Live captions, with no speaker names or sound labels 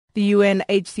The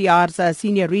UNHCR's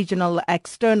Senior Regional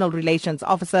External Relations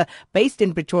Officer based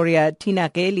in Pretoria, Tina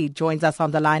Gailey, joins us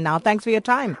on the line now. Thanks for your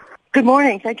time. Good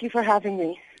morning. Thank you for having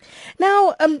me.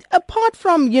 Now, apart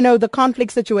from, the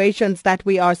conflict situations that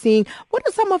we are seeing, what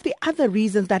are some of the other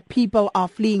reasons that people are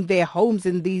fleeing their homes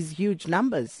in these huge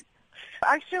numbers?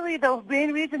 Actually, the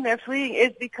main reason they're fleeing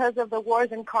is because of the wars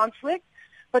and conflict,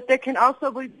 but there can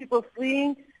also be people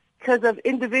fleeing because of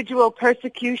individual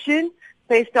persecution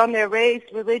based on their race,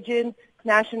 religion,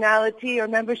 nationality, or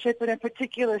membership in a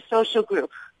particular social group.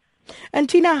 And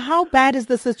Tina, how bad is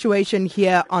the situation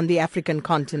here on the African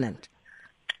continent?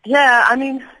 Yeah,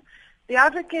 the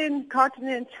African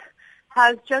continent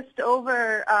has just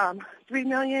over 3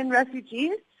 million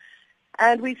refugees,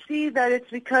 and we see that it's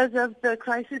because of the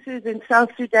crises in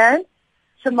South Sudan,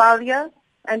 Somalia,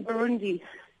 and Burundi,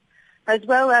 as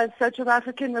well as Central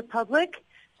African Republic,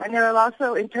 and there are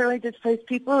also internally displaced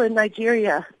people in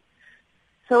Nigeria.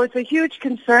 So it's a huge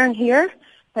concern here,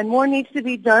 and more needs to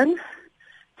be done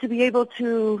to be able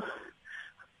to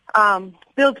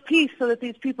build peace so that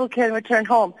these people can return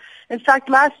home. In fact,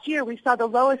 last year we saw the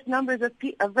lowest numbers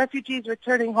of refugees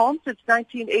returning home since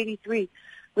 1983,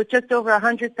 with just over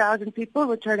 100,000 people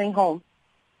returning home.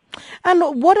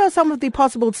 And what are some of the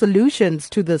possible solutions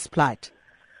to this plight?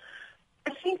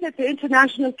 I think that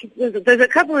there's a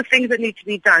couple of things that need to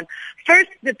be done. First,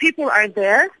 the people are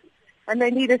there, and they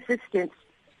need assistance,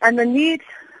 and the needs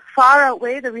far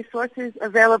outweigh the resources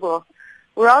available.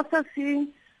 We're also seeing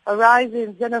a rise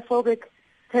in xenophobic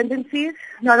tendencies,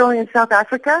 not only in South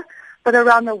Africa, but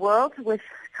around the world, with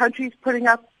countries putting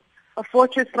up a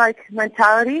fortress-like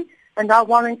mentality and not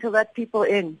wanting to let people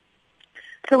in.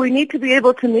 So we need to be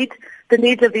able to meet the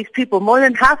needs of these people. More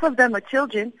than half of them are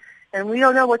children, and we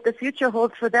don't know what the future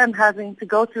holds for them having to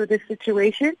go through this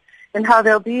situation and how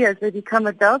they'll be as they become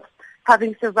adults,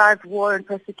 having survived war and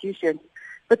persecution.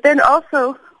 But then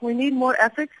also, we need more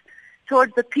efforts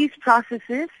towards the peace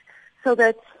processes so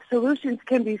that solutions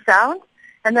can be found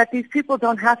and that these people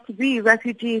don't have to be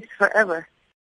refugees forever.